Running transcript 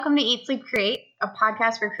Welcome to Eat, Sleep, Create, a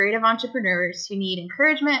podcast for creative entrepreneurs who need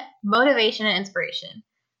encouragement, motivation, and inspiration.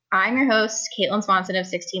 I'm your host, Caitlin Swanson of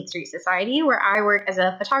 16th Street Society, where I work as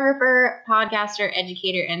a photographer, podcaster,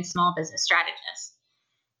 educator, and small business strategist.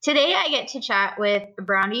 Today, I get to chat with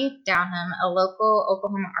Brandy Downham, a local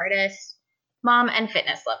Oklahoma artist, mom, and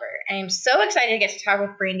fitness lover. I am so excited to get to talk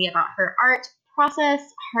with Brandy about her art process,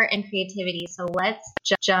 heart, and creativity. So let's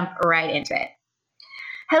jump right into it.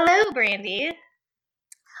 Hello, Brandy.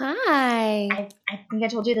 Hi. I think I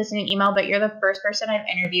told you this in an email, but you're the first person I've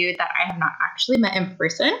interviewed that I have not actually met in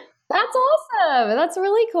person. That's awesome. That's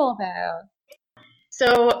really cool, though.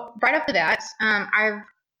 So right off the bat, I've,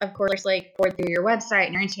 of course, poured through your website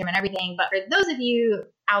and your Instagram and everything. But for those of you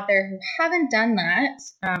out there who haven't done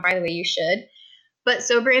that, by the way, you should. But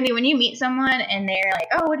so, Brandy, when you meet someone and they're like,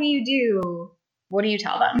 oh, what do you do? What do you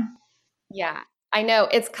tell them? Yeah, I know.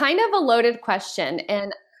 It's kind of a loaded question.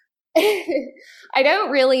 And I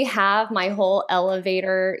don't really have my whole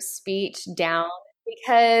elevator speech down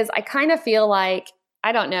because I kind of feel like,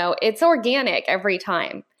 I don't know, it's organic every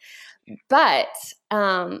time. But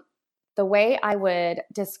the way I would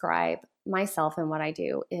describe myself and what I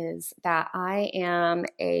do is that I am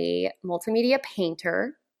a multimedia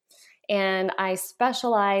painter and I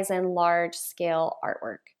specialize in large scale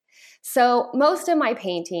artwork. So most of my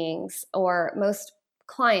paintings or most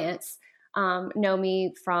clients know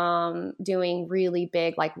me from doing really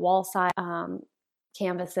big, like wall size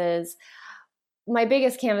canvases. My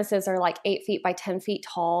biggest canvases are like 8 feet by 10 feet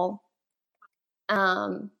tall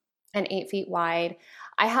and 8 feet wide.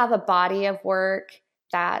 I have a body of work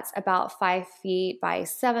that's about 5 feet by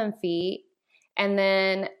 7 feet. And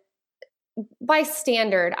then by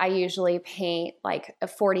standard, I usually paint like a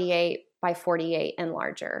 48 by 48 and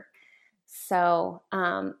larger. So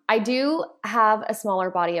I do have a smaller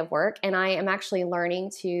body of work, and I am actually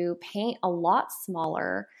learning to paint a lot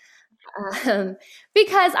smaller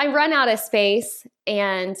because I run out of space,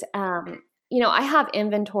 and I have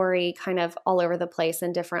inventory kind of all over the place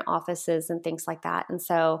in different offices and things like that. And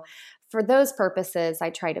so for those purposes,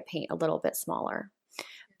 I try to paint a little bit smaller.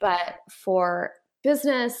 But for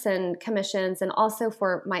business and commissions, and also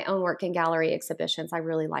for my own work in gallery exhibitions, I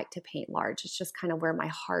really like to paint large. It's just kind of where my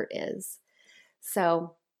heart is.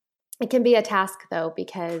 So it can be a task though,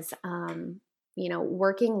 because,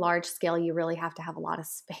 working large scale, you really have to have a lot of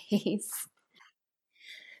space.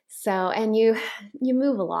 So, and you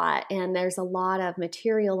move a lot and there's a lot of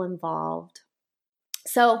material involved.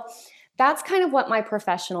 So that's kind of what my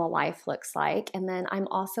professional life looks like. And then I'm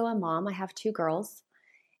also a mom. I have 2 girls.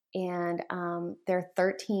 And they're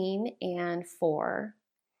 13 and 4.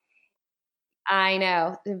 I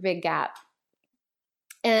know, the big gap.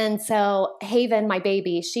 And so Haven, my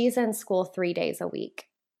baby, she's in school 3 days a week.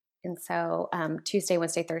 And so Tuesday,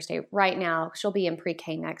 Wednesday, Thursday. Right now, she'll be in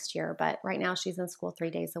pre-K next year, but right now she's in school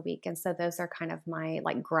 3 days a week. And so those are kind of my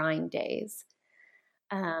grind days.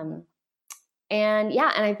 And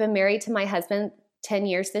I've been married to my husband 10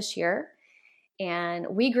 years this year. And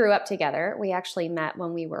we grew up together. We actually met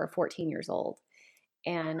when we were 14 years old.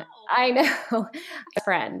 And I know, a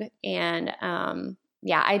friend. And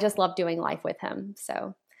I just love doing life with him.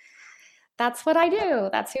 So that's what I do.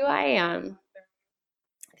 That's who I am.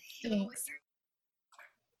 Thanks.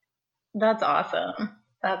 That's awesome.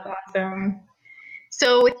 That's awesome.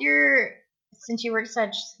 So since you work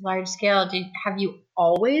such large scale, have you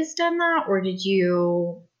always done that, or did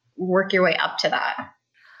you work your way up to that?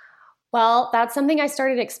 Well, that's something I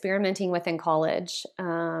started experimenting with in college.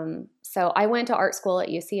 So I went to art school at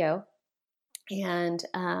UCO, and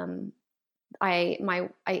I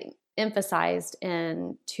emphasized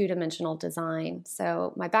in 2-dimensional design.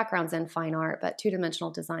 So my background's in fine art, but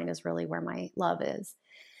 2-dimensional design is really where my love is.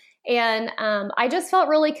 And I just felt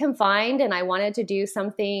really confined, and I wanted to do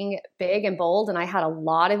something big and bold, and I had a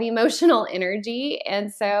lot of emotional energy.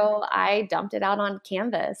 And so I dumped it out on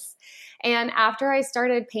canvas. And after I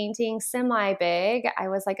started painting semi-big, I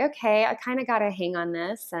was like, okay, I kind of got to hang on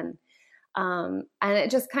this. And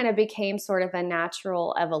it just kind of became sort of a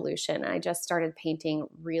natural evolution. I just started painting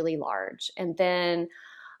really large. And then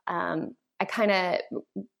I kind of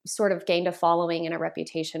sort of gained a following and a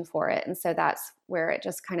reputation for it. And so that's where it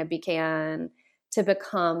just kind of began to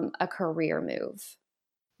become a career move.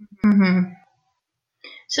 Mm-hmm.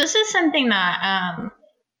 So this is something that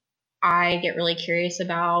I get really curious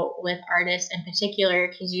about with artists in particular,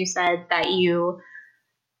 because you said that you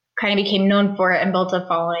kind of became known for it and built a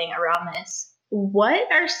following around this.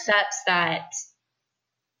 What are steps that,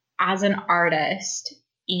 as an artist,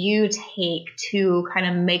 you take to kind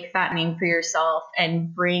of make that name for yourself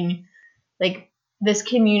and bring this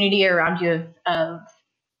community around you of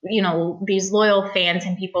these loyal fans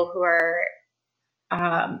and people who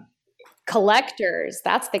are collectors.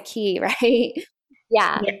 That's the key, right?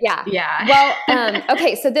 Yeah. Yeah. Well,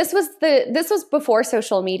 okay. So this was before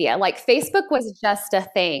social media. Like Facebook was just a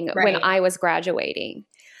thing when Right. I was graduating.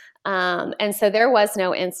 And so there was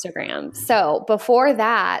no Instagram. So before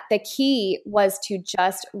that, the key was to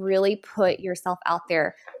just really put yourself out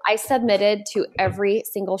there. I submitted to every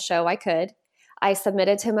single show I could. I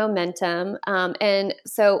submitted to Momentum. And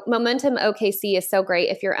so Momentum OKC is so great.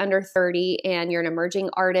 If you're under 30 and you're an emerging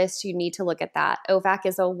artist, you need to look at that. OVAC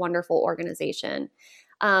is a wonderful organization.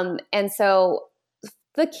 And so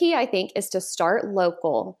the key, I think, is to start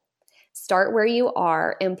local. Start where you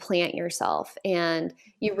are and plant yourself. And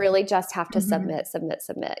you really just have to submit.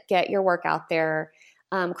 Get your work out there.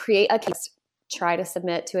 Create a case. Try to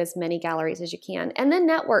submit to as many galleries as you can. And then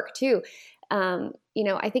network too.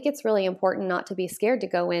 I think it's really important not to be scared to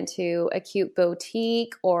go into a cute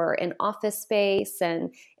boutique or an office space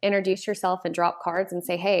and introduce yourself and drop cards and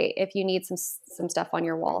say, hey, if you need some stuff on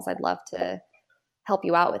your walls, I'd love to help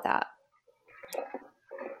you out with that.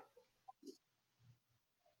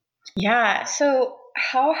 Yeah. So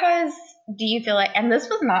do you feel like, and this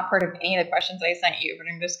was not part of any of the questions I sent you, but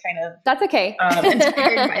I'm just kind of that's okay.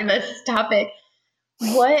 Inspired by this topic.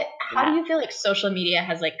 How do you feel like social media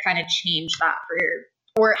has like kind of changed that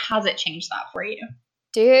or has it changed that for you?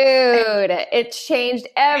 Dude, it changed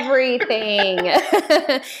everything.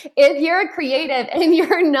 If you're a creative and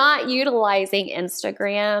you're not utilizing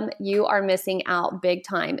Instagram, you are missing out big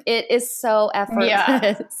time. It is so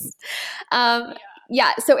effortless.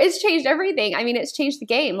 So it's changed everything. I mean, it's changed the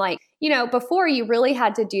game. Like, before you really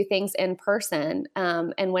had to do things in person.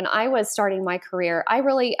 And when I was starting my career, I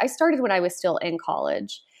started when I was still in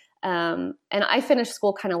college. And I finished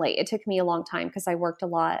school kind of late. It took me a long time because I worked a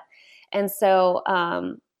lot. And so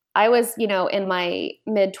I was, in my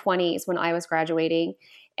mid-20s when I was graduating.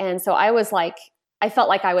 And so I felt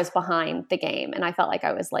like I was behind the game and I felt like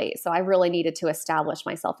I was late. So I really needed to establish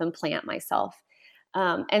myself and plant myself.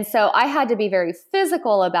 And so I had to be very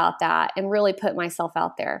physical about that and really put myself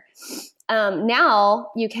out there.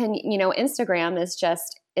 Now you can, Instagram is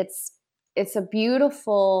just, it's a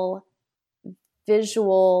beautiful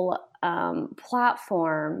visual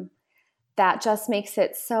platform that just makes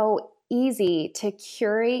it so easy to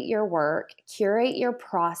curate your work, curate your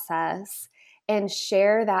process, and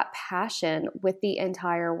share that passion with the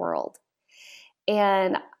entire world.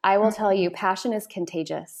 And I will tell you, passion is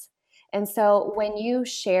contagious. And so when you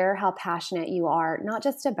share how passionate you are, not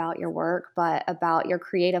just about your work, but about your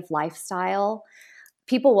creative lifestyle,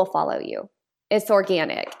 people will follow you. It's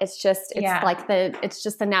organic. It's just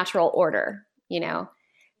the natural order,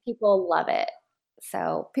 people love it.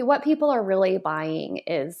 So what people are really buying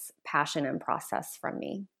is passion and process from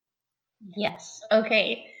me. Yes.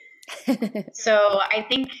 Okay. So I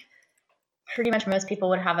think pretty much most people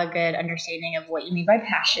would have a good understanding of what you mean by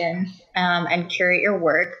passion and curate your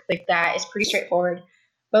work. Like that is pretty straightforward.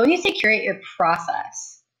 But when you say curate your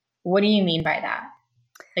process, what do you mean by that?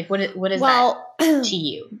 Like what is that to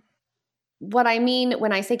you? What I mean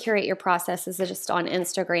when I say curate your process is just on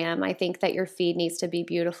Instagram. I think that your feed needs to be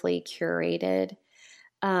beautifully curated.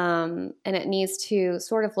 And it needs to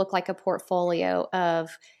sort of look like a portfolio of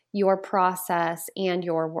your process and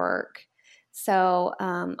your work. So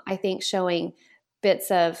I think showing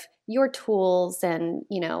bits of your tools and,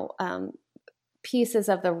 pieces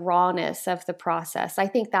of the rawness of the process. I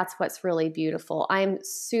think that's what's really beautiful. I'm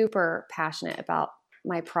super passionate about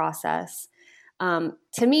my process. To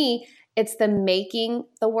me, it's the making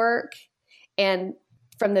the work and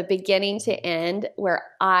from the beginning to end where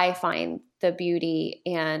I find the beauty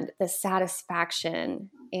and the satisfaction.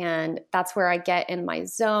 And that's where I get in my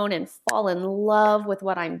zone and fall in love with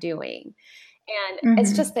what I'm doing. And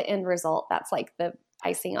it's just the end result that's like the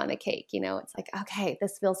icing on the cake. It's like, okay,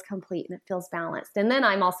 this feels complete and it feels balanced. And then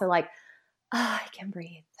I'm also like, I can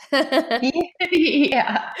breathe.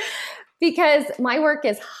 Yeah. Because my work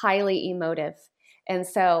is highly emotive. And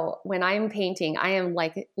so when I'm painting, I am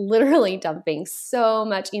like literally dumping so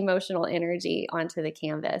much emotional energy onto the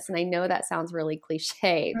canvas. And I know that sounds really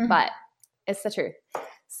cliche, but it's the truth.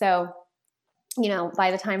 So,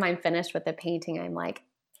 by the time I'm finished with the painting, I'm like,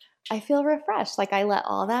 I feel refreshed. Like I let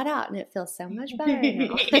all that out and it feels so much better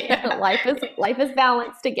now. Life is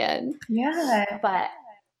balanced again. Yeah. But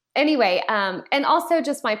anyway, and also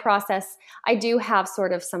just my process, I do have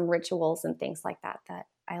sort of some rituals and things like that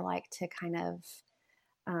I like to kind of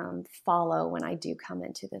follow when I do come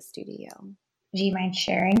into the studio. Do you mind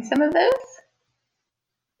sharing some of those?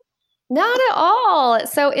 Not at all.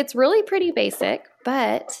 So it's really pretty basic,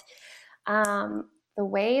 but the the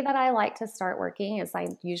way that I like to start working is I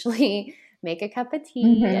usually make a cup of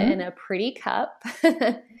tea in a pretty cup.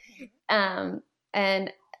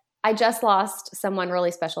 And I just lost someone really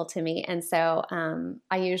special to me. And so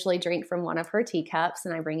I usually drink from one of her teacups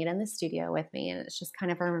and I bring it in the studio with me. And it's just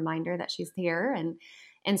kind of a reminder that she's here and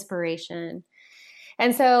inspiration.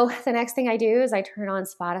 And so the next thing I do is I turn on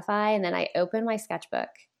Spotify and then I open my sketchbook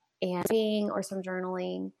and or some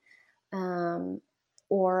journaling,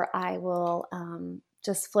 or I will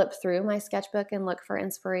just flip through my sketchbook and look for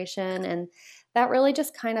inspiration. And that really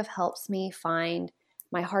just kind of helps me find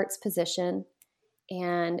my heart's position.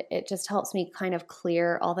 And it just helps me kind of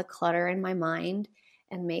clear all the clutter in my mind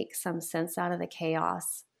and make some sense out of the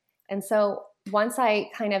chaos. And so once I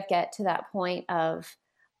kind of get to that point of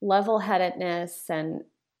level-headedness and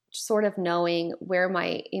sort of knowing where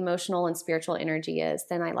my emotional and spiritual energy is,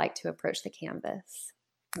 then I like to approach the canvas.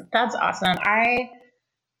 That's awesome.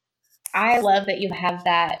 I love that you have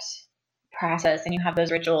that process and you have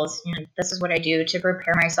those rituals. You know, this is what I do to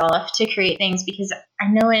prepare myself to create things, because I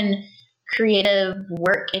know in creative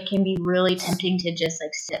work, it can be really tempting to just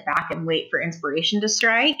like sit back and wait for inspiration to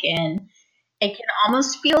strike. And it can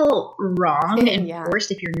almost feel wrong and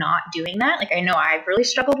forced if you're not doing that. Like, I know I've really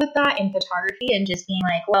struggled with that in photography and just being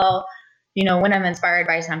like, well, you know, when I'm inspired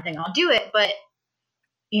by something, I'll do it. But,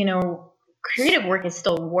 you know, creative work is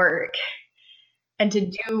still work. And to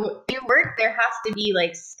do work, there has to be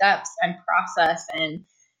like steps and process. And,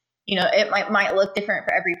 you know, it might look different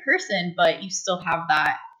for every person, but you still have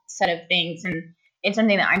that set of things. And it's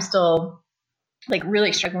something that I'm still like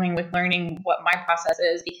really struggling with learning what my process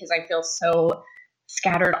is, because I feel so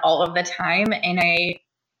scattered all of the time. And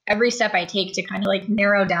every step I take to kind of like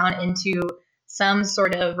narrow down into some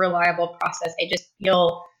sort of reliable process, I just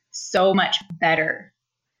feel so much better.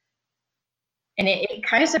 And it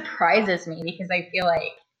kind of surprises me, because I feel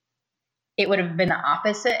like it would have been the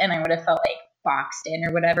opposite and I would have felt like boxed in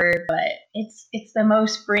or whatever. But it's the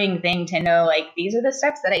most freeing thing to know, like, these are the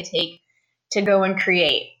steps that I take to go and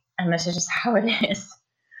create. And this is just how it is.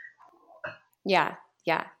 Yeah.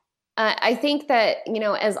 Yeah. I think that, you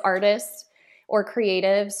know, as artists or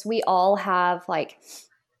creatives, we all have like,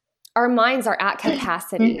 our minds are at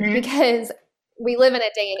capacity because we live in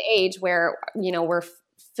a day and age where, you know, we're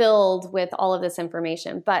filled with all of this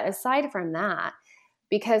information. But aside from that,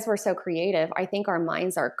 because we're so creative, I think our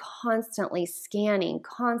minds are constantly scanning,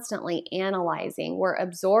 constantly analyzing. We're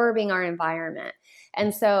absorbing our environment.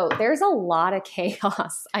 And so there's a lot of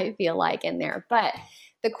chaos, I feel like, in there. But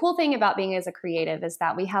the cool thing about being as a creative is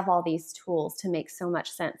that we have all these tools to make so much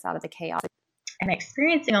sense out of the chaos. I'm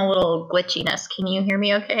experiencing a little glitchiness. Can you hear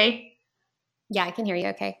me okay? Yeah, I can hear you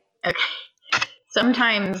okay. Okay.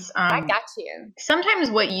 Sometimes I got you.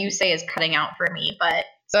 Sometimes what you say is cutting out for me, but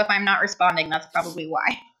so if I'm not responding, that's probably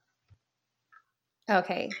why.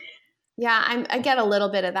 Okay. Yeah, I get a little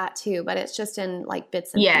bit of that too, but it's just in like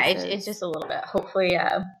bits and pieces. It's just a little bit. Hopefully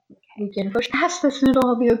we can push past this and it'll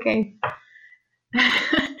all be okay.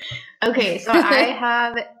 Okay, so I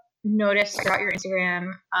have noticed throughout your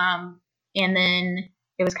Instagram, and then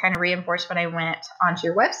it was kind of reinforced when I went onto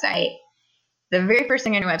your website. The very first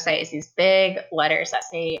thing on your website is these big letters that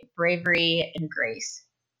say bravery and grace.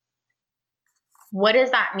 What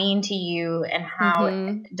does that mean to you, and how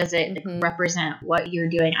does it represent what you're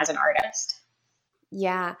doing as an artist?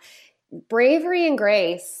 Yeah. Bravery and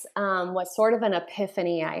grace was sort of an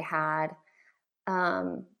epiphany I had.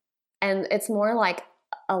 And it's more like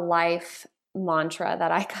a life mantra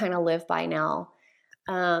that I kind of live by now.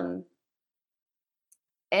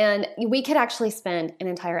 And we could actually spend an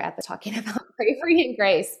entire episode talking about bravery and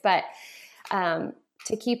grace, but to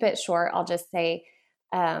keep it short, I'll just say,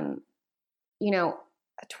 you know,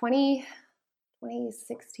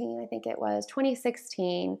 2016, I think it was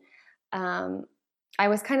 2016. I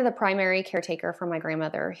was kind of the primary caretaker for my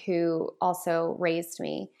grandmother, who also raised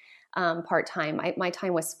me part-time. My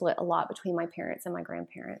time was split a lot between my parents and my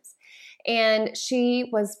grandparents. And she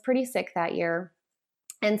was pretty sick that year.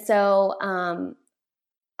 And so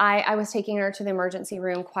I was taking her to the emergency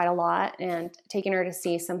room quite a lot and taking her to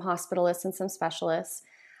see some hospitalists and some specialists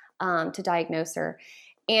to diagnose her.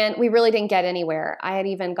 And we really didn't get anywhere. I had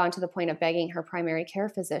even gone to the point of begging her primary care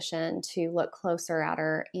physician to look closer at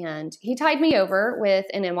her. And he tied me over with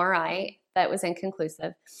an MRI that was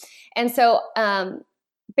inconclusive. And so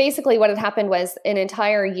basically what had happened was an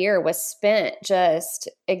entire year was spent just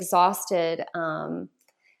exhausted,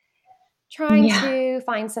 trying to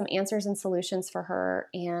find some answers and solutions for her.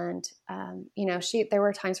 And, you know, there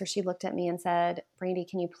were times where she looked at me and said, "Brandy,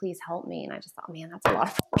 can you please help me?" And I just thought, man, that's a lot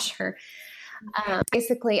of pressure.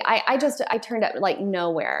 Basically, I turned up like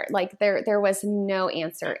nowhere. Like there was no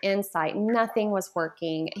answer in sight. Nothing was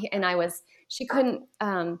working. And she couldn't,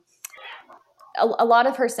 a lot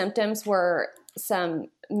of her symptoms were some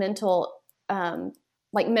mental,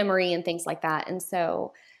 like memory and things like that. And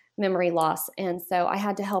so memory loss. And so I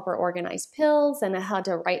had to help her organize pills, and I had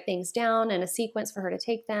to write things down in a sequence for her to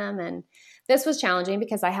take them. And this was challenging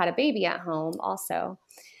because I had a baby at home also.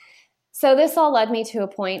 So this all led me to a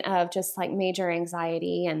point of just like major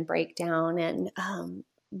anxiety and breakdown, and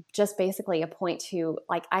just basically a point to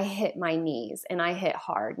like I hit my knees, and I hit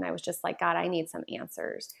hard, and I was just like, God, I need some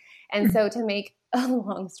answers. And so to make a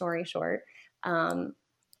long story short,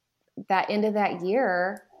 that end of that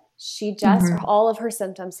year, she just, all of her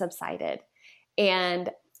symptoms subsided.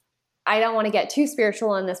 And I don't want to get too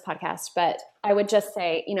spiritual in this podcast, but I would just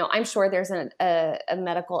say, I'm sure there's a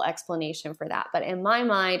medical explanation for that. But in my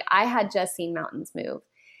mind, I had just seen mountains move,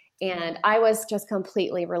 and I was just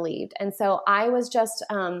completely relieved. And so I was just,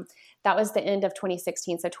 that was the end of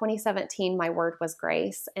 2016. So 2017, my word was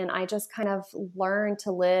grace. And I just kind of learned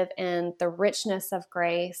to live in the richness of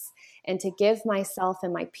grace and to give myself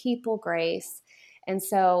and my people grace. And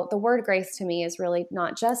so the word grace to me is really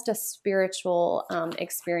not just a spiritual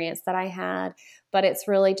experience that I had, but it's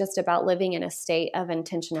really just about living in a state of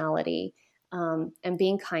intentionality and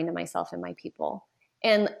being kind to myself and my people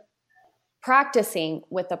and practicing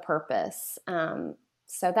with a purpose.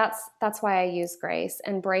 So that's why I use grace.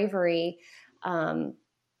 And bravery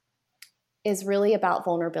is really about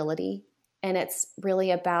vulnerability, and it's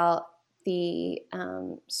really about the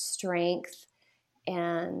strength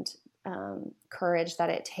and courage that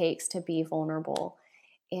it takes to be vulnerable.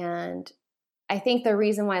 And I think the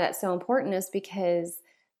reason why that's so important is because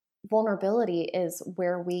vulnerability is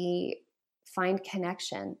where we find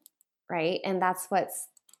connection, right? And that's what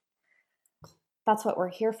we're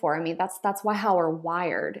here for. I mean, that's how we're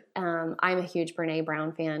wired. I'm a huge Brene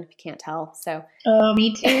Brown fan, if you can't tell. So, oh,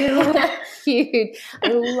 me too. Huge. I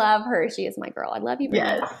love her. She is my girl. I love you,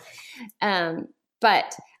 Brene. Yes.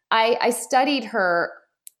 But I studied her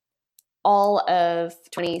all of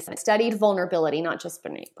 2017. I studied vulnerability, not just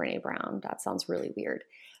Brene Brown. That sounds really weird.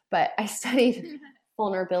 But I studied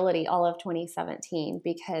vulnerability all of 2017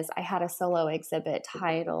 because I had a solo exhibit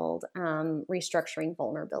titled Restructuring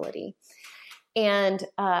Vulnerability. And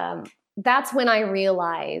that's when I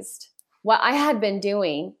realized what I had been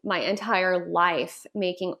doing my entire life,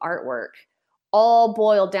 making artwork, all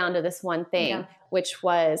boiled down to this one thing, which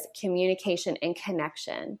was communication and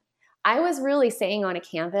connection. I was really saying on a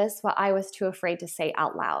canvas what I was too afraid to say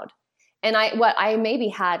out loud. And what I maybe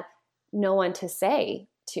had no one to say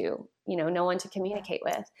to, no one to communicate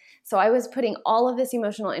with. So I was putting all of this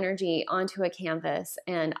emotional energy onto a canvas,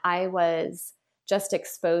 and I was just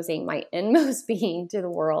exposing my inmost being to the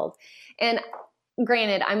world. And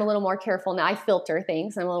granted, I'm a little more careful now. I filter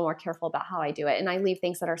things. I'm a little more careful about how I do it. And I leave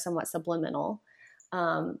things that are somewhat subliminal.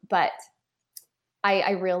 But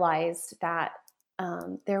I realized that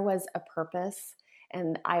there was a purpose,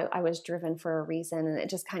 and I was driven for a reason, and it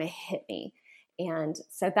just kind of hit me. And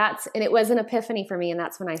so and it was an epiphany for me. And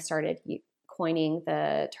that's when I started coining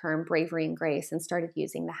the term bravery and grace and started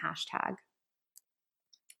using the hashtag.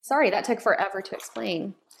 Sorry, that took forever to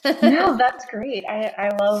explain. No, that's great. I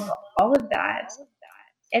love all of that.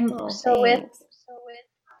 And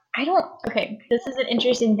okay, this is an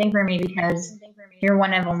interesting thing for me because you're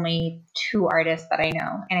one of only 2 artists that I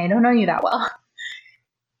know, and I don't know you that well.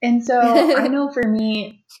 And so I know for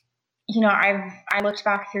me, I looked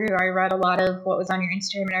back through, I read a lot of what was on your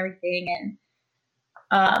Instagram and everything,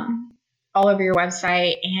 and all over your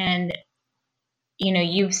website, and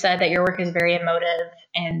you've said that your work is very emotive,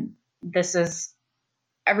 and this is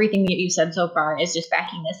everything that you've said so far is just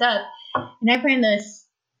backing this up. And I find this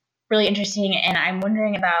really interesting, and I'm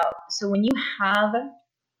wondering about, so when you have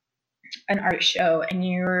an art show and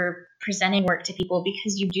you're presenting work to people,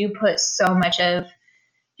 because you do put so much of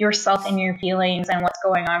yourself and your feelings and what's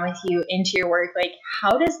going on with you into your work, like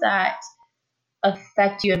how does that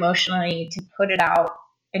affect you emotionally to put it out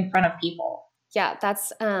in front of people? Yeah,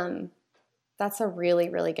 that's a really,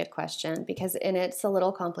 really good question and it's a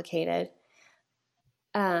little complicated.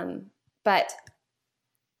 But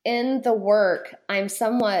in the work, I'm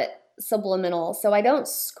somewhat subliminal. So I don't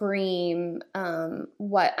scream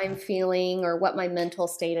what I'm feeling or what my mental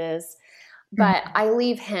state is, but I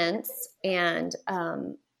leave hints, and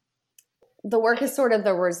the work is sort of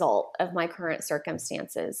the result of my current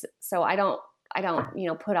circumstances. So I don't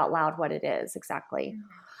put out loud what it is exactly.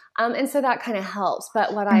 And so that kind of helps.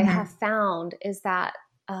 But what I have found is that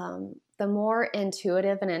the more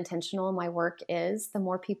intuitive and intentional my work is, the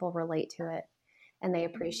more people relate to it and they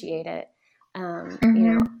appreciate it. You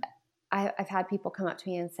know, I've had people come up to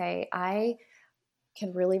me and say, I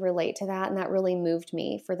can really relate to that. And that really moved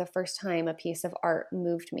me. For the first time, a piece of art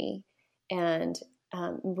moved me and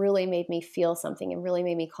really made me feel something and really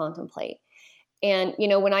made me contemplate. And, you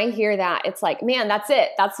know, when I hear that, it's like, man, that's it.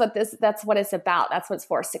 That's what it's about. That's what's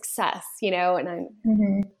for success, you know?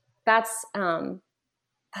 And that's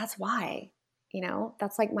why, you know,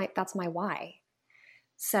 that's my why.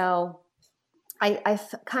 So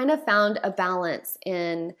I've kind of found a balance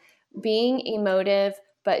in being emotive,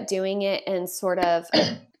 but doing it in sort of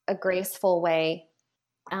a graceful way,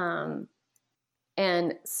 and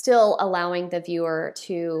still allowing the viewer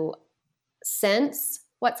to sense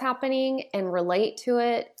what's happening and relate to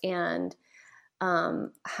it, and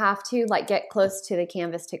have to like get close to the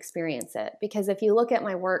canvas to experience it. Because if you look at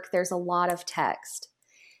my work, there's a lot of text,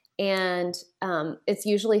 and it's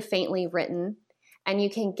usually faintly written, and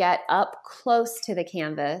you can get up close to the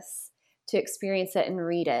canvas to experience it and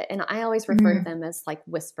read it. And I always refer to them as like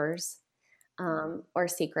whispers or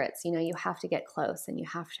secrets. You know, you have to get close and you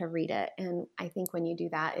have to read it. And I think when you do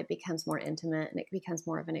that, it becomes more intimate and it becomes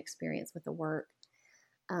more of an experience with the work.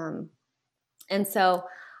 And so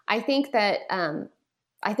I think that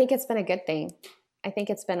I think it's been a good thing. I think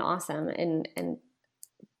it's been awesome. And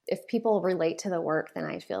if people relate to the work, then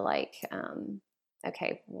I feel like,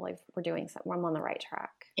 okay, well, we're doing something. I'm on the right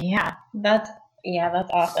track. Yeah, that's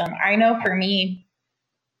awesome. I know for me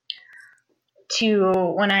too,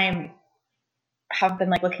 when I have been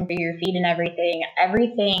like looking through your feed and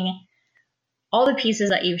everything, all the pieces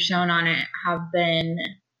that you've shown on it have been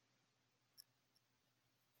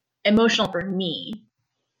emotional for me,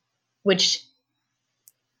 which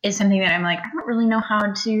is something that I'm like, I don't really know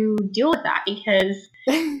how to deal with that, because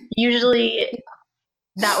usually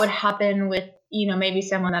that would happen with, you know, maybe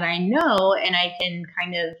someone that I know, and I can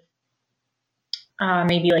kind of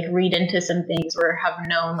maybe like read into some things or have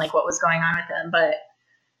known like what was going on with them. But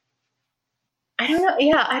I don't know.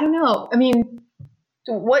 Yeah, I don't know. I mean,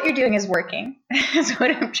 what you're doing is working is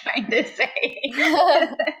what I'm trying to say.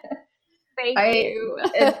 Thank you.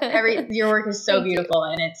 Your work is so beautiful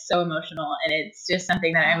and it's so emotional, and it's just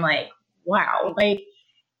something that I'm like, wow. Like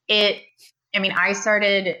I mean, I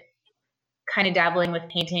started kind of dabbling with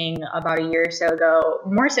painting about a year or so ago,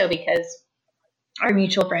 more so because our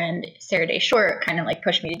mutual friend, Sarah Day Short, kind of like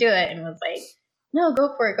pushed me to do it and was like, no,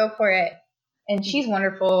 go for it. And she's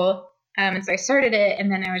wonderful. And so I started it,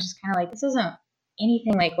 and then I was just kind of like, this isn't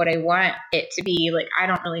anything like what I want it to be. Like, I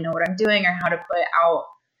don't really know what I'm doing or how to put out.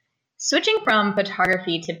 Switching from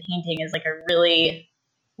photography to painting is like a really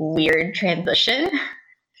weird transition.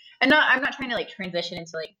 And I'm not trying to like transition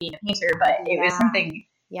into like being a painter, but it was something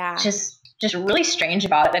just really strange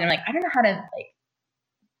about it that I'm like, I don't know how to like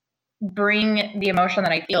bring the emotion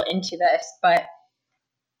that I feel into this, but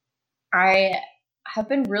I have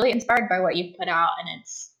been really inspired by what you've put out, and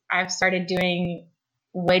I've started doing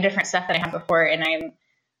way different stuff than I have before, and I'm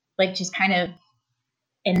like just kind of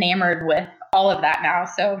enamored with all of that now.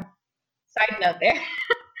 So side note there.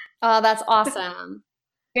 Oh, that's awesome.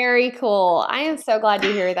 Very cool. I am so glad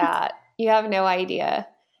to hear that. You have no idea.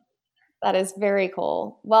 That is very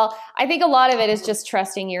cool. Well, I think a lot of it is just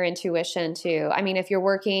trusting your intuition too. I mean, if you're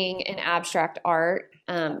working in abstract art,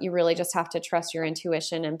 you really just have to trust your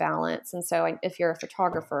intuition and balance. And so if you're a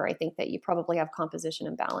photographer, I think that you probably have composition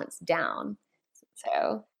and balance down.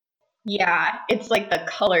 So yeah, it's like the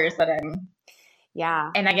colors that and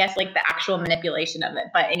I guess like the actual manipulation of it.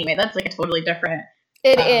 But anyway, that's like a totally different.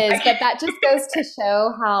 It is, but that just goes to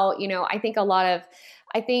show how, you know, I think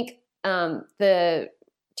the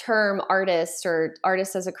term artist or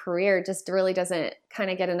artist as a career just really doesn't kind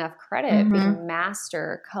of get enough credit. Because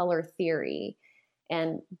master color theory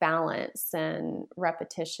and balance and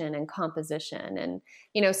repetition and composition and,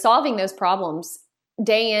 you know, solving those problems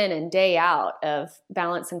day in and day out of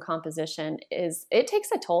balance and composition it takes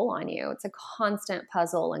a toll on you. It's a constant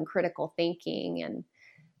puzzle and critical thinking. And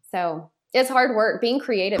so it's hard work. Being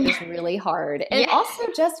creative is really hard. And also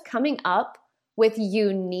just coming up with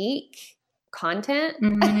unique content.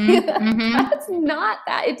 That's not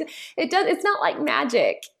that. It's not like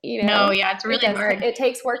magic, you know? No, yeah, it's really hard. It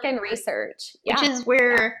takes work and research. Which is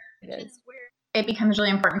where it becomes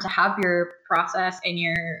really important to have your process and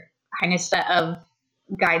your kind of set of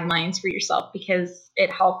guidelines for yourself, because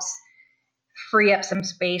it helps free up some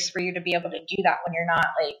space for you to be able to do that when you're not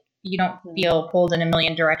like, you don't feel pulled in a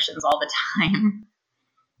million directions all the time.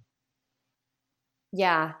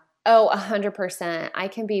 Yeah. Oh, 100%. I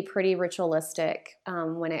can be pretty ritualistic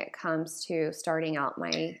when it comes to starting out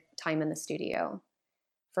my time in the studio,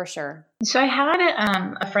 for sure. So I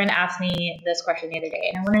had a friend ask me this question the other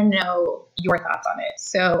day, and I want to know your thoughts on it.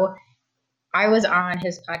 So I was on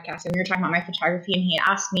his podcast and we were talking about my photography, and he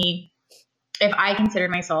had asked me if I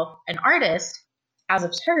considered myself an artist as a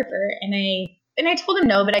photographer, and I told him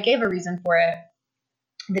no, but I gave a reason for it.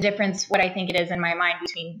 The difference, what I think it is in my mind,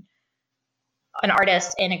 between an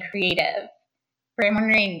artist and a creative. But I'm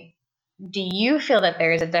wondering, do you feel that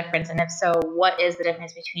there is a difference? And if so, what is the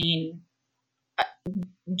difference between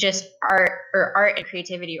just art and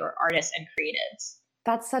creativity, or artists and creatives?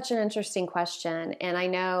 That's such an interesting question. And I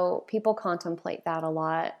know people contemplate that a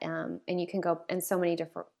lot, and you can go in so many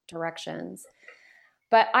different directions.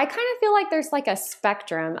 But I kind of feel like there's like a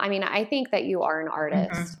spectrum. I mean, I think that you are an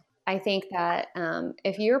artist. Mm-hmm. I think that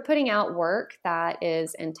if you're putting out work that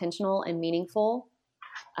is intentional and meaningful,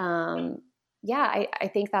 I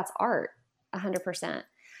think that's art, 100%.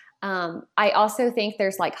 I also think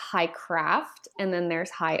there's like high craft, and then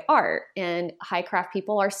there's high art, and high craft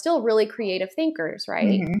people are still really creative thinkers,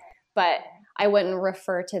 right? Mm-hmm. But I wouldn't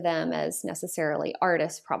refer to them as necessarily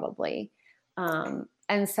artists, probably.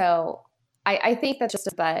 And so I think that's just,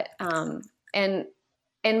 and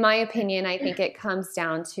in my opinion, I think it comes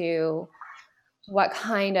down to what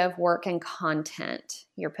kind of work and content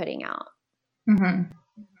you're putting out. Mm-hmm.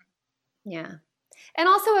 Yeah. And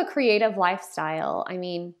also a creative lifestyle. I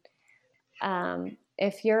mean,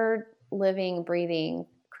 if you're living, breathing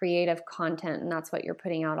creative content, and that's what you're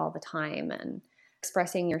putting out all the time, and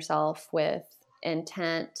expressing yourself with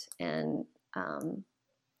intent, and,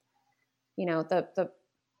 the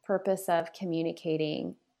purpose of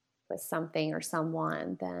communicating with something or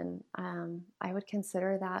someone, then I would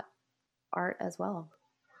consider that art as well.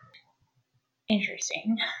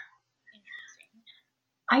 Interesting.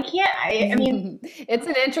 I mean, it's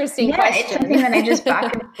an interesting question. It's something that I just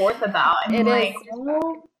back and forth about. And like,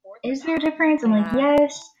 is there a difference? I'm like,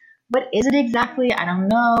 yes, but is it exactly? I don't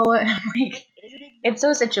know. And I'm like, it's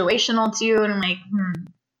so situational too. And I'm like,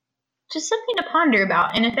 just something to ponder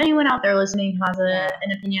about. And if anyone out there listening has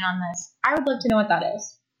an opinion on this, I would love to know what that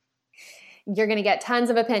is. You're going to get tons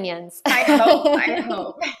of opinions. I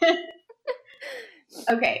hope.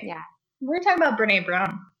 Okay. Yeah. We're going to talk about Brené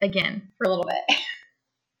Brown again for a little bit.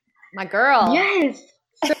 My girl. Yes.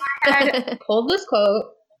 So I had pulled this quote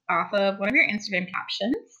off of one of your Instagram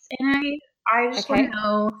captions, and I just want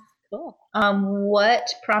to know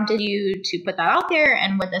what prompted you to put that out there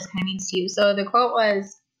and what this kind of means to you. So the quote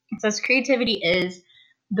says, creativity is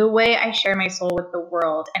the way I share my soul with the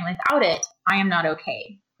world, and without it, I am not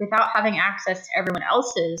okay. Without having access to everyone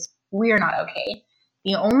else's, we are not okay.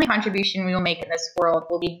 The only contribution we will make in this world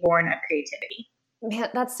will be born of creativity. Man,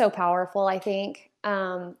 that's so powerful, I think.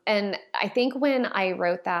 And I think when I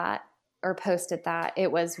wrote that or posted that,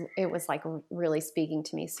 it was like really speaking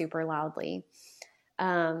to me super loudly.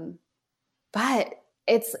 But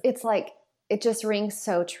it's like, it just rings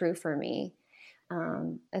so true for me.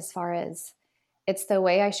 As far as it's the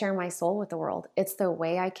way I share my soul with the world. It's the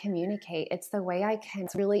way I communicate. It's the way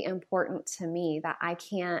it's really important to me that I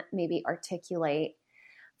can't maybe articulate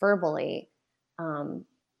verbally.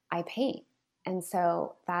 I paint. And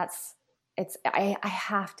so I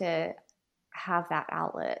have to have that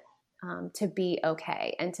outlet to be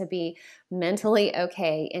okay, and to be mentally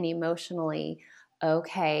okay and emotionally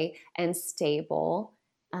okay and stable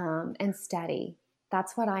and steady.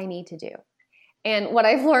 That's what I need to do. And what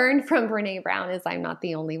I've learned from Brené Brown is I'm not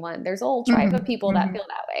the only one. There's a whole tribe of people that feel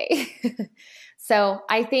that way. So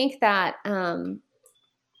I think that,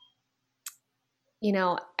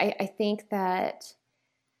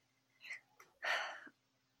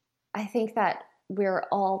 I think that we're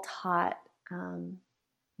all taught,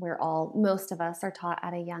 most of us are taught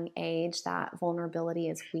at a young age that vulnerability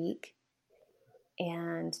is weak,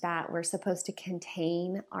 and that we're supposed to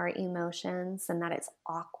contain our emotions, and that it's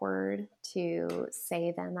awkward to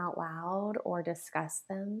say them out loud or discuss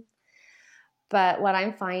them. But what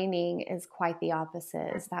I'm finding is quite the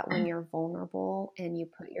opposite, is that when you're vulnerable and you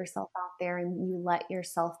put yourself out there and you let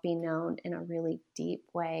yourself be known in a really deep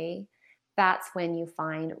way, that's when you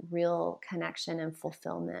find real connection and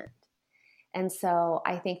fulfillment. And so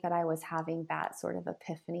I think that I was having that sort of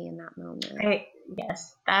epiphany in that moment.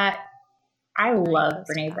 I love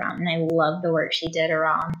Brené Brown, and I love the work she did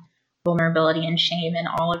around vulnerability and shame and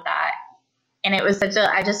all of that. And it was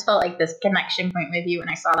I just felt like this connection point with you when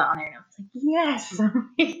I saw that on there, and I was like, yes,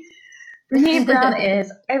 Brené Brown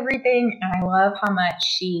is everything. And I love how much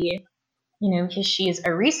she, because she's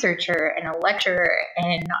a researcher and a lecturer,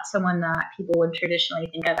 and not someone that people would traditionally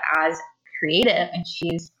think of as creative. And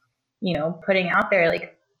she's, putting out there,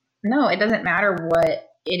 like, no, it doesn't matter what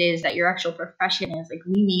it is that your actual profession is. Like,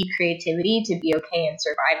 we need creativity to be okay and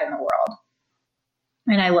survive in the world.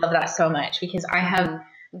 And I love that so much, because I have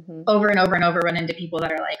over and over and over run into people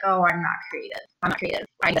that are like, oh, I'm not creative. I'm not creative.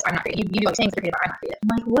 I'm not creative. You do like saying creative, I'm not creative.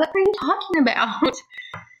 I'm like, what are you talking about?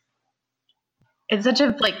 It's such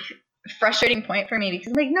a like frustrating point for me because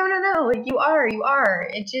I'm like, no, like you are.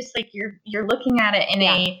 It's just like you're looking at it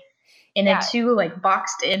in a too like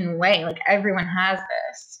boxed in way. Like everyone has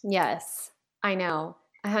this. Yes, I know.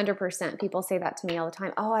 100%. People say that to me all the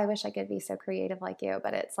time. Oh, I wish I could be so creative like you.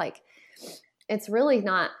 But it's like, it's really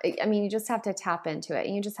not. I mean, you just have to tap into it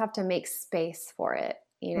and you just have to make space for it,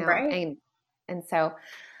 you know? Right. And so,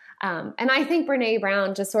 and I think Brene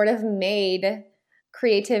Brown just sort of made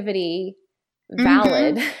creativity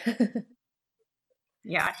valid. Mm-hmm.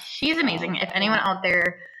 Yeah, she's amazing. If anyone out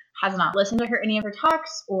there has not listened to her, any of her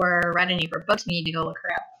talks or read any of her books, you need to go look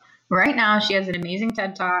her up. Right now, she has an amazing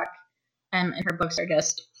TED Talk. And her books are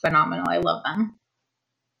just phenomenal. I love them.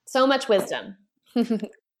 So much wisdom.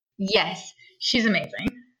 Yes, she's amazing.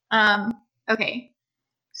 Okay,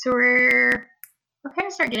 so we're kind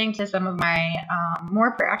of start getting to some of my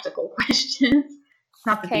more practical questions.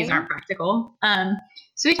 Not that these aren't practical.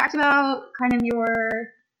 So we talked about kind of your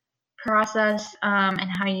process and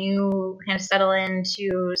how you kind of settle in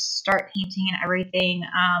to start painting and everything.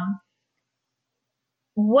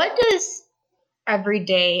 What does every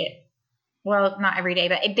day? Well, not every day,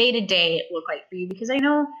 but a day-to-day look like for you? Because I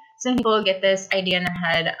know some people get this idea in their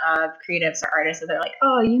head of creatives or artists that they're like,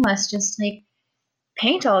 oh, you must just like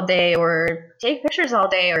paint all day or take pictures all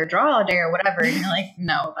day or draw all day or whatever. And you're like,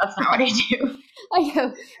 no, that's not what I do. I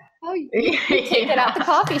know. Oh, you take it out the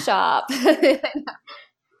coffee shop.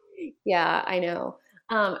 Yeah, I know.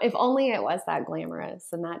 If only it was that glamorous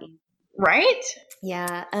and that easy. Right?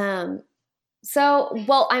 Yeah. So,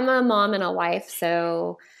 well, I'm a mom and a wife,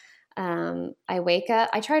 so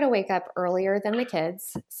I try to wake up earlier than the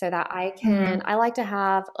kids so that I like to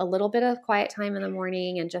have a little bit of quiet time in the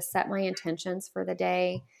morning and just set my intentions for the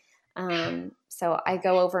day. So I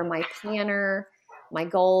go over my planner, my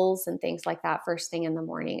goals and things like that first thing in the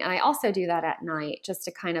morning. And I also do that at night just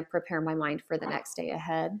to kind of prepare my mind for the next day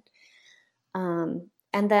ahead. And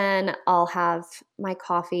then I'll have my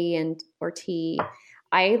coffee or tea.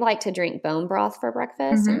 I like to drink bone broth for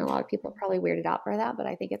breakfast, and a lot of people are probably weirded out by that, but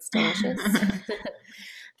I think it's delicious.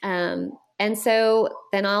 And so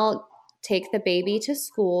then I'll take the baby to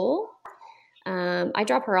school. I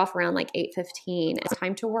drop her off around like 8:15. It's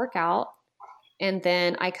time to work out. And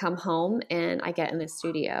then I come home and I get in the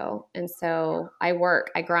studio. And so I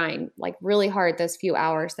grind like really hard those few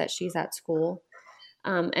hours that she's at school.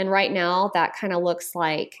 And right now that kind of looks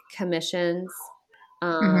like commissions,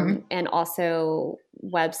 and also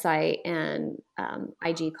website and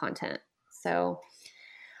IG content. So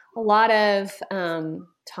a lot of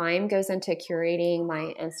time goes into curating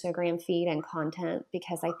my Instagram feed and content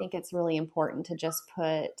because I think it's really important to just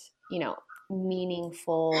put,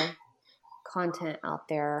 meaningful content out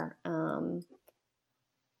there.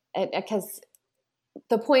 Because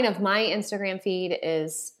the point of my Instagram feed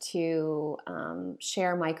is to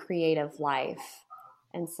share my creative life.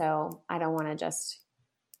 And so I don't want to just,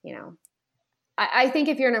 I think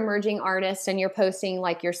if you're an emerging artist and you're posting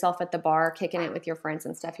like yourself at the bar, kicking it with your friends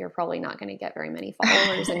and stuff, you're probably not going to get very many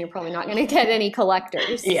followers and you're probably not going to get any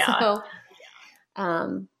collectors. Yeah. So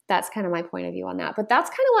that's kind of my point of view on that. But that's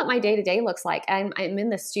kind of what my day-to-day looks like. I'm in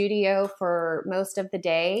the studio for most of the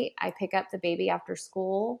day. I pick up the baby after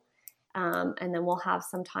school. And then we'll have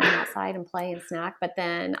some time outside and play and snack. But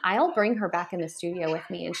then I'll bring her back in the studio with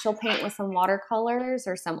me and she'll paint with some watercolors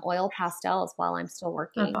or some oil pastels while I'm still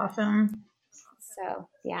working. That's awesome. So,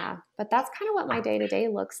 yeah. But that's kind of what my day-to-day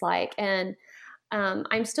looks like. And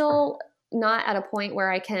I'm still not at a point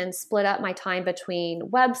where I can split up my time between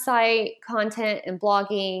website content and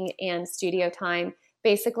blogging and studio time.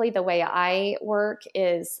 Basically, the way I work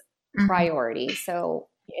is priority. So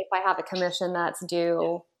if I have a commission that's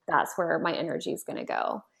due, that's where my energy is going to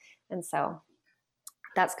go. And so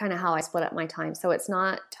that's kind of how I split up my time. So it's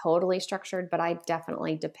not totally structured, but I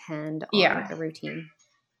definitely depend on a routine.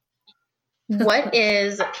 What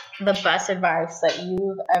is the best advice that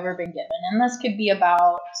you've ever been given? And this could be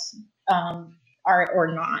about art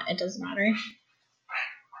or not. It doesn't matter.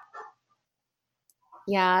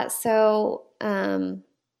 Yeah. So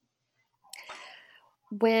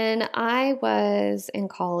when I was in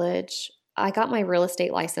college, I got my real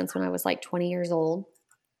estate license when I was like 20 years old.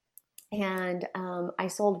 And I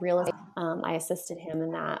sold real estate. I assisted him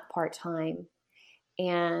in that part-time.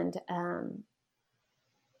 And I'm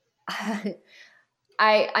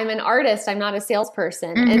an artist. I'm not a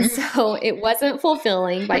salesperson. And so it wasn't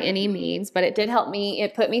fulfilling by any means, but it did help me.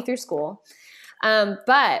 It put me through school.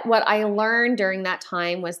 But what I learned during that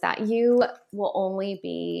time was that you will only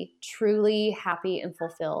be truly happy and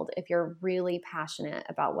fulfilled if you're really passionate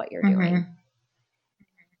about what you're doing.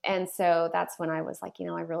 And so that's when I was like,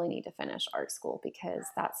 I really need to finish art school because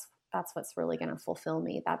that's what's really going to fulfill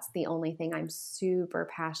me. That's the only thing I'm super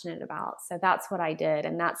passionate about. So that's what I did.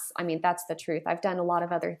 And that's the truth. I've done a lot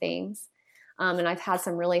of other things. And I've had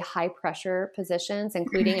some really high pressure positions,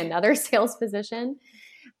 including another sales position.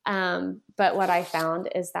 But what I found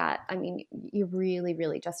is that, you really,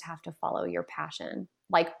 really just have to follow your passion,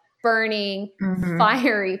 like burning,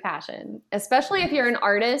 fiery passion, especially if you're an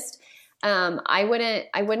artist. I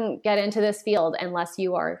wouldn't get into this field unless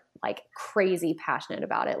you are like crazy passionate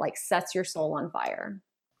about it, like sets your soul on fire.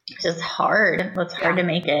 It's hard. It's hard to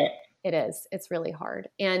make it. It is. It's really hard.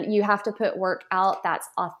 And you have to put work out that's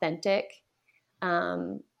authentic.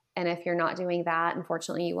 And if you're not doing that,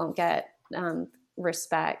 unfortunately, you won't get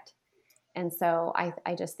respect. And so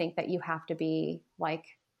I just think that you have to be like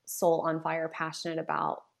soul on fire, passionate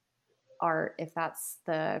about art if that's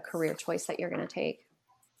the career choice that you're going to take.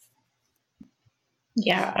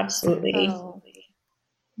 Yeah, absolutely. So,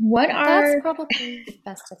 that's probably the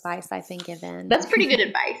best advice I've been given. That's pretty good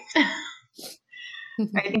advice.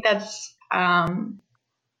 I think that's, I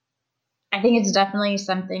think it's definitely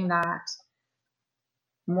something that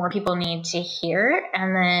more people need to hear.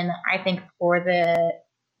 And then I think for the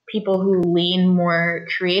people who lean more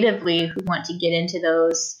creatively, who want to get into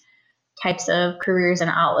those types of careers and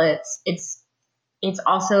outlets, it's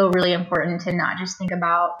also really important to not just think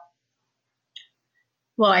about,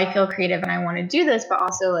 well, I feel creative and I want to do this, but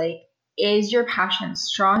also like, is your passion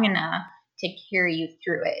strong enough to carry you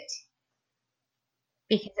through it?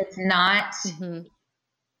 Because it's not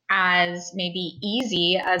as maybe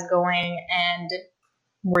easy as going and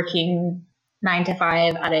working 9 to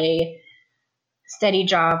 5 at a steady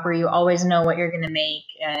job where you always know what you're going to make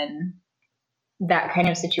and that kind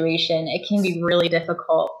of situation. It can be really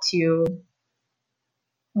difficult to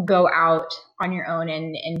go out on your own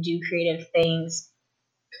and do creative things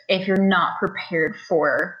if you're not prepared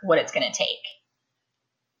for what it's going to take.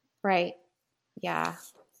 Right. Yeah.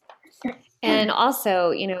 And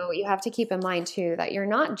also, you have to keep in mind too, that you're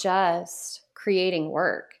not just creating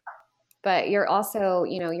work, but you're also,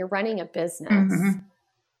 you're running a business.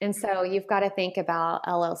 And so you've got to think about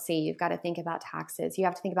LLC. You've got to think about taxes. You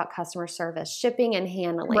have to think about customer service, shipping and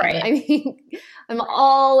handling. Right.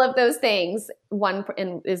 All of those things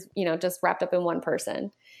is, just wrapped up in one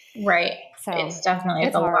person. Right. So it's definitely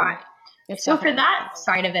a lot. So for that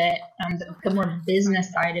side of it, the more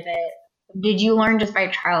business side of it, did you learn just by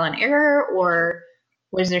trial and error, or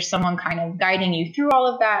was there someone kind of guiding you through all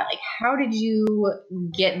of that? Like, how did you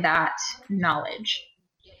get that knowledge?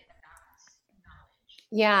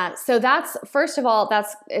 Yeah. So first of all,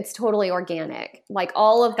 it's totally organic. Like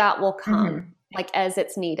all of that will come like as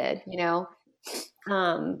it's needed,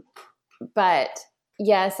 but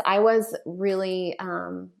yes, I was really,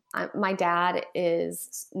 my dad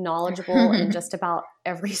is knowledgeable in just about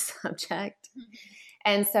every subject.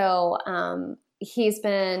 And so he's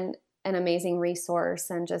been an amazing resource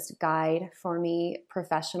and just guide for me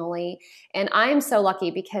professionally. And I'm so lucky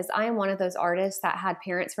because I am one of those artists that had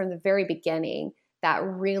parents from the very beginning that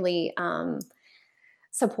really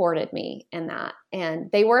supported me in that.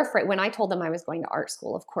 And they were afraid when I told them I was going to art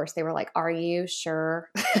school. Of course, they were like, "Are you sure?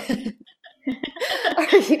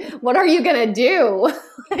 What are you going to do?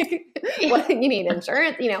 What, you need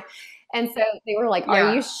insurance, And so they were like,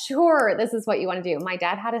 "Are you sure this is what you want to do?" My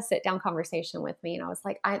dad had a sit down conversation with me and I was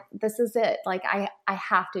like, this is it. Like, I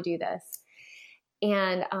have to do this.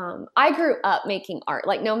 And I grew up making art,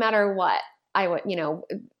 like no matter what I would,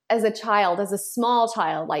 as a child, as a small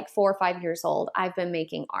child, like 4 or 5 years old, I've been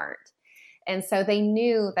making art. And so they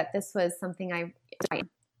knew that this was something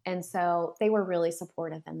and so they were really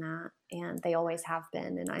supportive in that. And they always have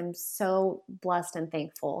been. And I'm so blessed and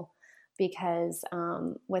thankful because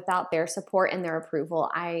without their support and their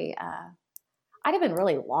approval, I'd have been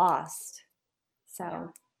really lost.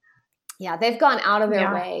 So yeah, they've gone out of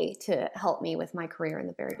their way to help me with my career in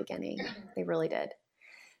the very beginning. They really did.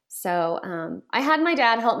 So I had my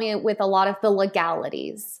dad help me with a lot of the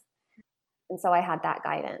legalities. And so I had that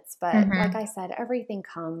guidance. But like I said, everything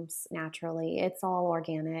comes naturally. It's all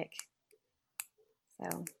organic.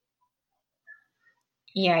 So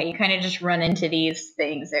yeah, you kind of just run into these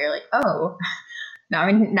things. They're like, oh, now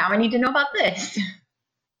I need to know about this.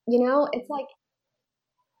 It's like,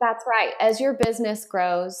 that's right. As your business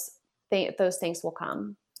grows, those things will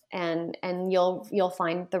come and you'll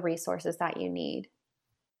find the resources that you need.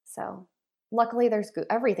 So luckily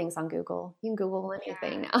everything's on Google. You can Google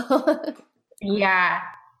anything now. Yeah.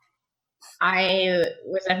 I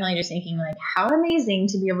was definitely just thinking like, how amazing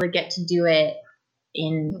to be able to get to do it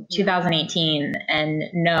in 2018 and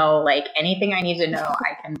know like anything I need to know,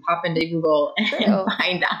 I can pop into Google and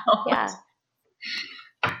find out. Yeah.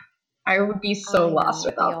 I would be so lost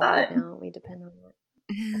without that. We depend on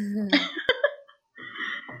it.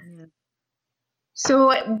 Yeah. So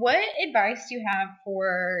what advice do you have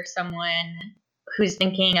for someone who's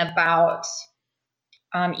thinking about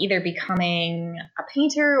either becoming a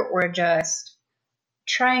painter or just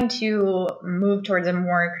trying to move towards a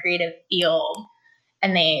more creative field,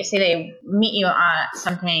 and they say they meet you at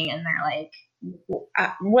something and they're like,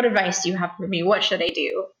 what advice do you have for me? What should I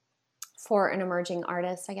do? For an emerging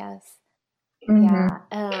artist, I guess. Mm-hmm.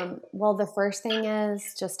 Yeah. Well, the first thing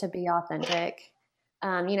is just to be authentic.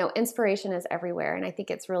 Inspiration is everywhere. And I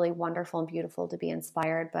think it's really wonderful and beautiful to be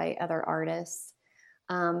inspired by other artists.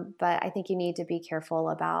 But I think you need to be careful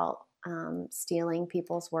about stealing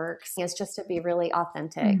people's works. It's just to be really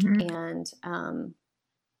authentic and,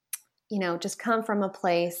 just come from a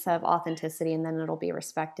place of authenticity, and then it'll be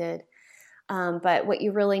respected. But what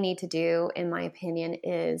you really need to do, in my opinion,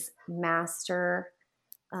 is master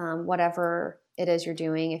whatever it is you're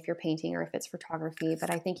doing, if you're painting or if it's photography. But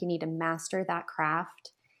I think you need to master that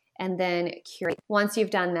craft and then curate. Once you've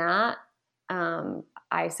done that,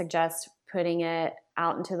 I suggest putting it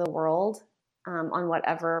out into the world on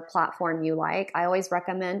whatever platform you like. I always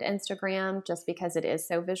recommend Instagram just because it is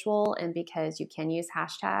so visual and because you can use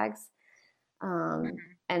hashtags.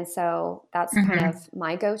 And so that's kind of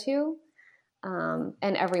my go-to. And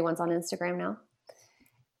everyone's on Instagram now.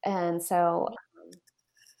 And so,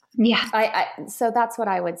 so that's what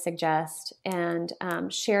I would suggest. And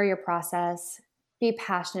share your process, be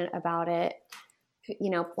passionate about it.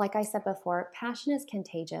 Like I said before, passion is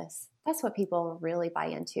contagious. That's what people really buy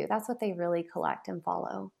into. That's what they really collect and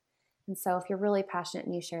follow. And so if you're really passionate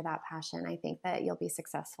and you share that passion, I think that you'll be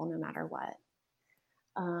successful no matter what.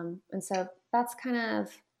 And so that's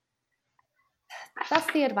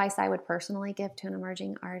the advice I would personally give to an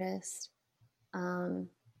emerging artist. And,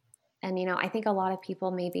 I think a lot of people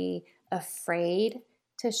may be afraid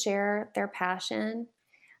to share their passion,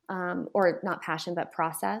 or not passion, but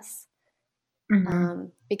process,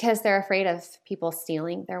 because they're afraid of people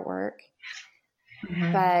stealing their work.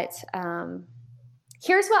 But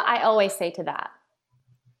here's what I always say to that.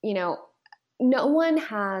 No one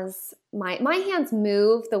has my hands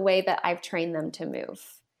move the way that I've trained them to move,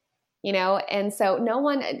 and so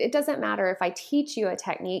it doesn't matter if I teach you a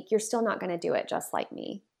technique, you're still not going to do it just like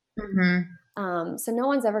me. So no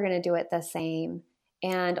one's ever going to do it the same.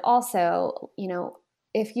 And also,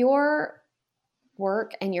 if your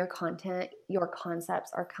work and your content, your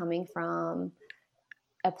concepts are coming from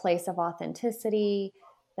a place of authenticity,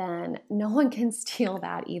 then no one can steal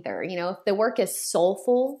that either. If the work is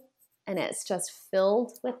soulful and it's just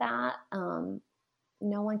filled with that,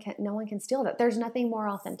 no one can steal that. There's nothing more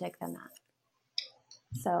authentic than that.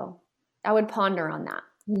 So I would ponder on that.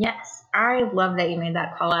 Yes. I love that you made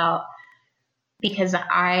that call out, because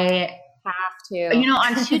I have to,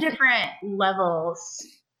 on two different levels.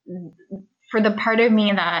 For the part of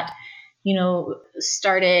me that,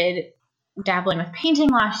 started dabbling with painting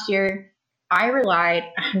last year, I relied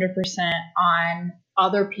 100% on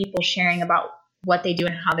other people sharing about what they do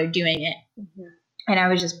and how they're doing it. And I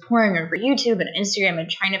was just pouring over YouTube and Instagram and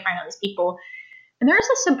trying to find all these people. And there's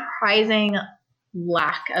a surprising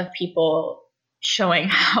lack of people showing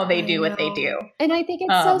how they do what they do. And I think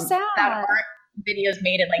it's so sad. That aren't videos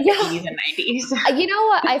made in like the 80s and 90s. You know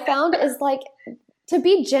what I found is to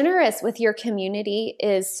be generous with your community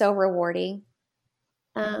is so rewarding.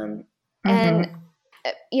 And I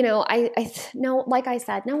know, like I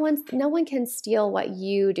said, no one can steal what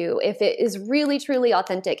you do. If it is really, truly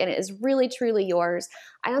authentic and it is really, truly yours,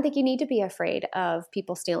 I don't think you need to be afraid of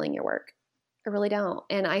people stealing your work. I really don't.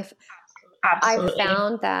 And I've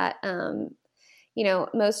found that,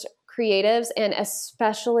 most creatives and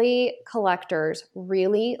especially collectors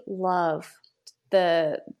really love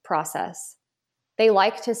the process. They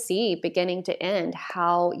like to see beginning to end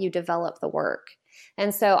how you develop the work.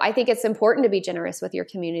 And so I think it's important to be generous with your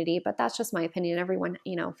community, but that's just my opinion. Everyone,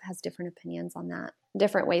 has different opinions on that,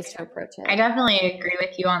 different ways to approach it. I definitely agree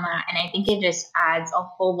with you on that. And I think it just adds a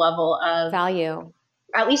whole level of value,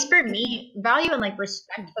 at least for me, value and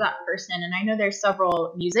respect for that person. And I know there's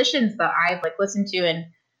several musicians that I've listened to and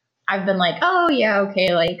I've been like, oh yeah, okay.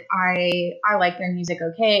 I like their music.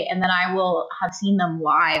 Okay. And then I will have seen them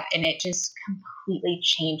live and it just completely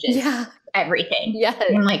changes everything. Yeah.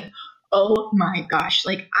 And I'm like, oh my gosh,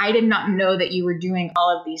 I did not know that you were doing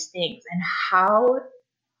all of these things and how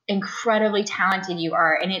incredibly talented you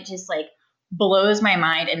are. And it just blows my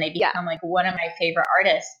mind, and they become like one of my favorite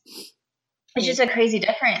artists. It's just a crazy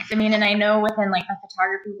difference. I mean, and I know within like the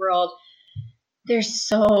photography world, there's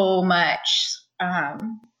so much,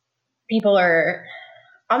 people are,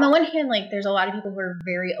 on the one hand, like there's a lot of people who are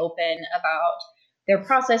very open about their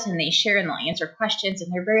process, and they share and they'll answer questions,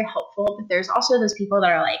 and they're very helpful. But there's also those people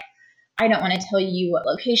that are like, I don't want to tell you what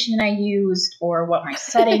location I used or what my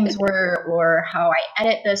settings were or how I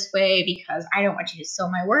edit this way because I don't want you to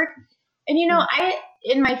steal my work. And, you know,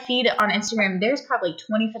 in my feed on Instagram, there's probably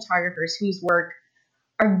 20 photographers whose work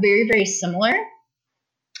are very, very similar.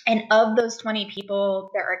 And of those 20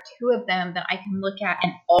 people, there are 2 of them that I can look at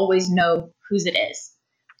and always know whose it is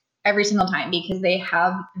every single time, because they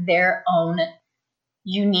have their own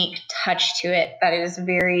unique touch to it that is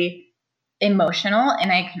very emotional.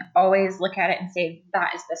 And I can always look at it and say,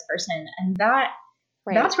 that is this person. And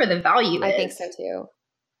that's where the value is. I think so too.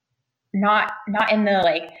 Not in the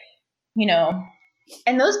like, you know,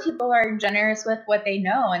 and those people are generous with what they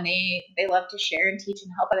know, and they love to share and teach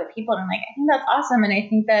and help other people. And I'm like, I think that's awesome. And I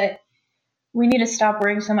think that we need to stop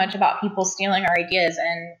worrying so much about people stealing our ideas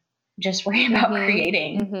and just worry about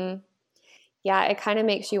creating. Mm-hmm. Yeah, it kind of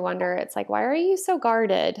makes you wonder. It's like, why are you so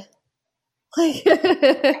guarded? Like,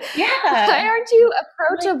 why aren't you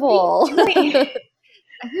approachable? Like,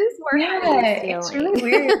 whose work are you stealing? It's really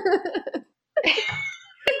weird.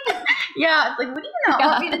 Yeah, it's like, what do you not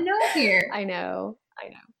want me to know here? I know.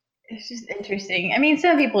 It's just interesting. I mean,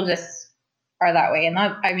 some people just are that way, and I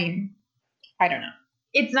don't know.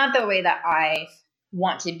 It's not the way that I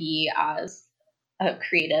want to be as a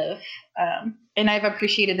creative, and I've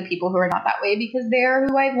appreciated the people who are not that way because they're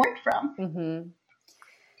who I've learned from. Mm-hmm.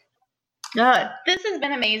 This has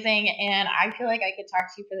been amazing, and I feel like I could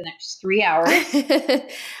talk to you for the next 3 hours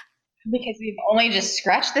because we've only just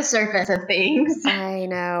scratched the surface of things. I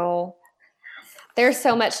know. There's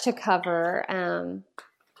so much to cover.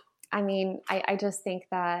 I mean, I just think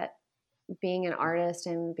that being an artist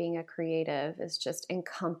and being a creative is just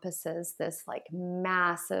encompasses this like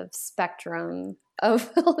massive spectrum of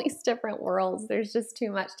all these different worlds. There's just too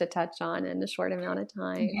much to touch on in a short amount of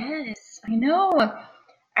time. Yes, I know.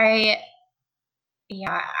 I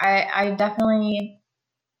definitely,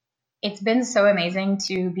 it's been so amazing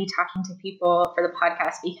to be talking to people for the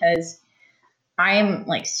podcast because I am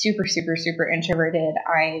like super, super, super introverted.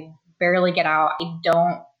 I barely get out.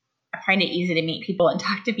 I find it easy to meet people and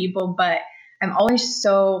talk to people, but I'm always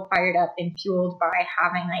so fired up and fueled by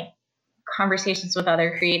having like conversations with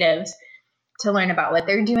other creatives to learn about what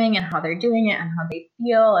they're doing and how they're doing it and how they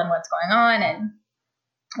feel and what's going on. And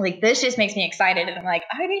like, this just makes me excited. And I'm like,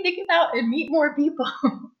 I need to get out and meet more people.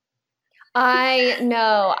 I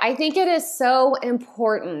know. I think it is so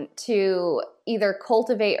important to either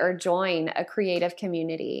cultivate or join a creative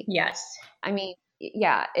community. Yes. I mean,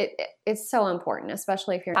 yeah, it's so important,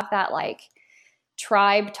 especially if you're not that like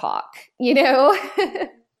tribe talk, you know?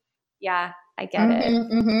 Yeah, I get it.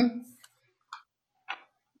 Mm-hmm.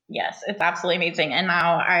 Yes, it's absolutely amazing. And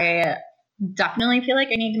now I definitely feel like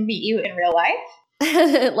I need to meet you in real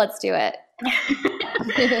life. Let's do it.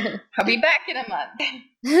 I'll be back in a month.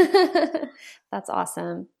 That's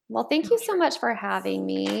awesome. Well, thank you so much for having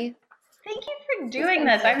me. Thank you for doing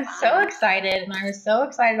this. I'm so excited. And I was so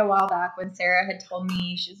excited a while back when Sarah had told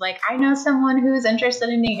me, she's like, I know someone who's interested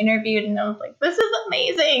in being interviewed. And I was like, this is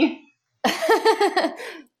amazing.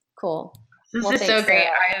 Cool. This is so great.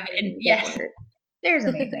 Yes, there's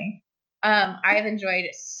amazing. I have enjoyed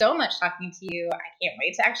so much talking to you. I can't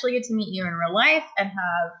wait to actually get to meet you in real life and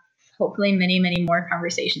have hopefully many, many more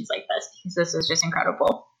conversations like this because this is just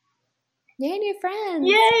incredible. Yay, new friends.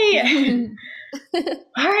 Yay.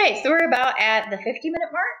 All right. So we're about at the 50-minute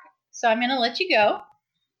mark. So I'm going to let you go.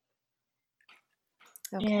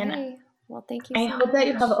 Okay. And well, thank you. I hope that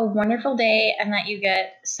you have a wonderful day and that you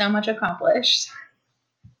get so much accomplished.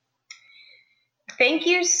 Thank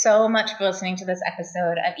you so much for listening to this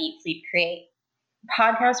episode of Eat, Sleep, Create, a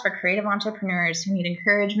podcast for creative entrepreneurs who need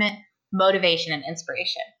encouragement, motivation, and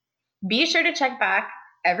inspiration. Be sure to check back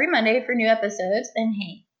every Monday for new episodes. And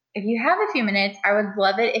hey, if you have a few minutes, I would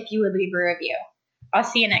love it if you would leave a review. I'll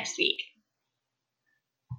see you next week.